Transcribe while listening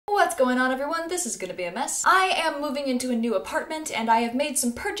What's going on, everyone? This is gonna be a mess. I am moving into a new apartment and I have made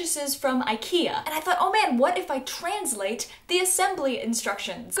some purchases from Ikea. And I thought, oh man, what if I translate the assembly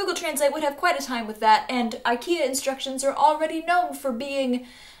instructions? Google Translate would have quite a time with that, and Ikea instructions are already known for being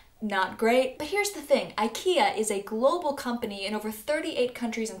not great. But here's the thing, Ikea is a global company in over 38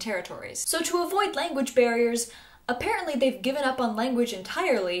 countries and territories. So to avoid language barriers, apparently they've given up on language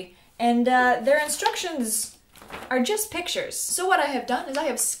entirely, and their instructions are just pictures. So what I have done is I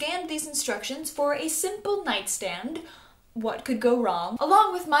have scanned these instructions for a simple nightstand. What could go wrong?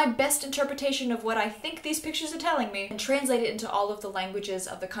 Along with my best interpretation of what I think these pictures are telling me, and translate it into all of the languages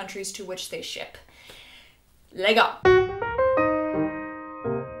of the countries to which they ship. Lego!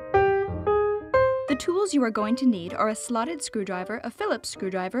 The tools you are going to need are a slotted screwdriver, a Phillips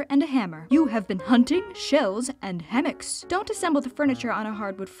screwdriver, and a hammer. You have been hunting shells and hammocks. Don't assemble the furniture on a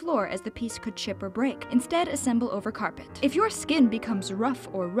hardwood floor as the piece could chip or break. Instead, assemble over carpet. If your skin becomes rough,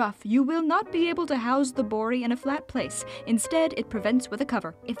 you will not be able to house the bori in a flat place. Instead, it prevents with a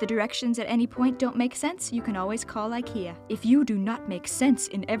cover. If the directions at any point don't make sense, you can always call Ikea. If you do not make sense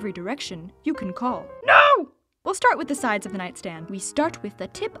in every direction, you can call No! We'll start with the sides of the nightstand. We start with the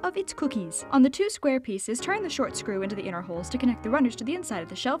tip of its cookies. On the two square pieces, turn the short screw into the inner holes to connect the runners to the inside of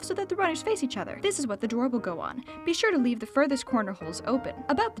the shelf so that the runners face each other. This is what the drawer will go on. Be sure to leave the furthest corner holes open.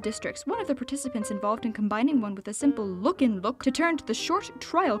 About the districts, one of the participants involved in combining one with a simple look-in look to turn to the short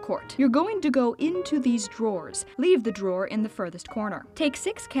trial court. You're going to go into these drawers. Leave the drawer in the furthest corner. Take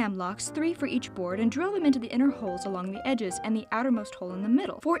 6 cam locks, 3 for each board, and drill them into the inner holes along the edges and the outermost hole in the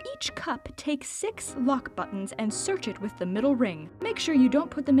middle. For each cup, take 6 lock buttons and search it with the middle ring. Make sure you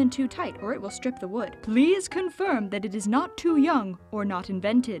don't put them in too tight or it will strip the wood. Please confirm that it is not too young or not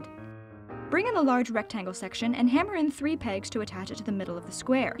invented. Bring in the large rectangle section and hammer in 3 pegs to attach it to the middle of the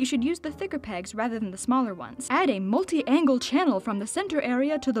square. You should use the thicker pegs rather than the smaller ones. Add a multi-angle channel from the center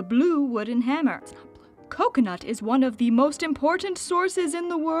area to the blue wooden hammer. Coconut is one of the most important sources in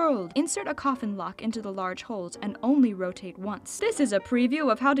the world. Insert a coffin lock into the large holes and only rotate once. This is a preview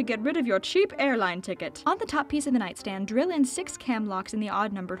of how to get rid of your cheap airline ticket. On the top piece of the nightstand, drill in 6 cam locks in the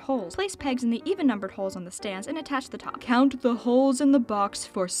odd-numbered holes. Place pegs in the even-numbered holes on the stands and attach the top. Count the holes in the box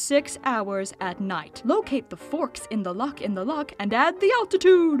for 6 hours at night. Locate the forks in the lock and add the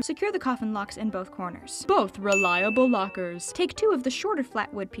altitude. Secure the coffin locks in both corners. Both reliable lockers. Take 2 of the shorter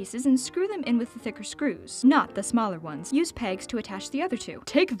flatwood pieces and screw them in with the thicker screws. Not the smaller ones. Use pegs to attach the other 2.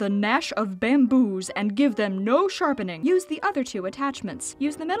 Take the gnash of bamboos and give them no sharpening. Use the other 2 attachments.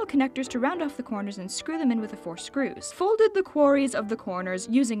 Use the metal connectors to round off the corners and screw them in with the 4 screws. Folded the quarries of the corners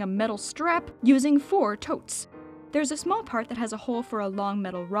using a metal strap using 4 totes. There's a small part that has a hole for a long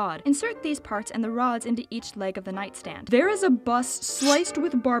metal rod. Insert these parts and the rods into each leg of the nightstand. There is a bus sliced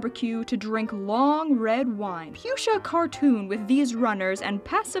with barbecue to drink long red wine. Fuchsia cartoon with these runners and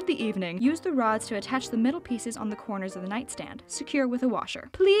pass of the evening. Use the rods to attach the middle pieces on the corners of the nightstand. Secure with a washer.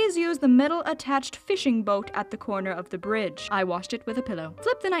 Please use the metal attached fishing boat at the corner of the bridge. I washed it with a pillow.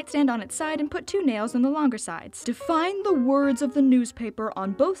 Flip the nightstand on its side and put 2 nails on the longer sides. Define the words of the newspaper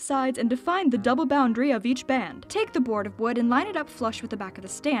on both sides and define the double boundary of each band. Take the board of wood and line it up flush with the back of the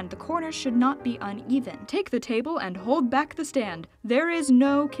stand. The corners should not be uneven. Take the table and hold back the stand. There is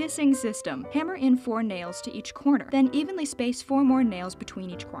no kissing system. Hammer in 4 nails to each corner. Then evenly space 4 more nails between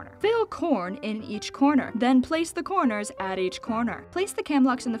each corner. Fill corn in each corner. Then place the corners at each corner. Place the cam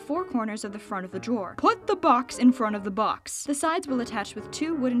locks in the 4 corners of the front of the drawer. Put the box in front of the box. The sides will attach with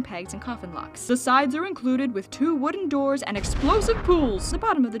 2 wooden pegs and coffin locks. The sides are included with 2 wooden doors and explosive pools. The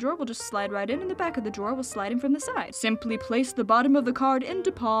bottom of the drawer will just slide right in and the back of the drawer will slide in from the side. Simply place the bottom of the card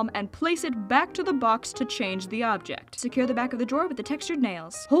into palm and place it back to the box to change the object. Secure the back of the drawer with the textured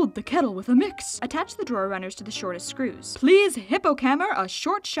nails. Hold the kettle with a mix. Attach the drawer runners to the shortest screws. Please hippocammer a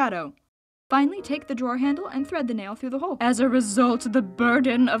short shadow. Finally, take the drawer handle and thread the nail through the hole. As a result, the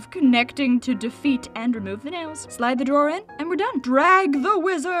burden of connecting to defeat and remove the nails. Slide the drawer in, and we're done. Drag the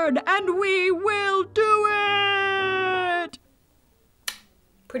wizard, and we will do it!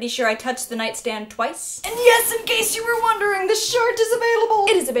 Pretty sure I touched the nightstand twice. And yes, in case you were wondering, the shirt is available!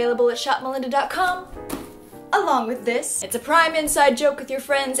 It is available at shopmelinda.com. Along with this, it's a prime inside joke with your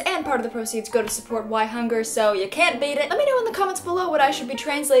friends, and part of the proceeds go to support Why Hunger, so you can't beat it. Let me know in the comments below what I should be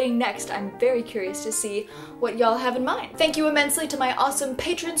translating next. I'm very curious to see what y'all have in mind. Thank you immensely to my awesome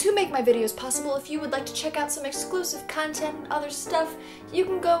patrons who make my videos possible. If you would like to check out some exclusive content and other stuff, you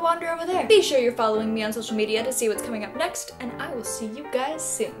can go wander over there. Be sure you're following me on social media to see what's coming up next, and I will see you guys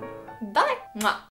soon. Bye! Mwah.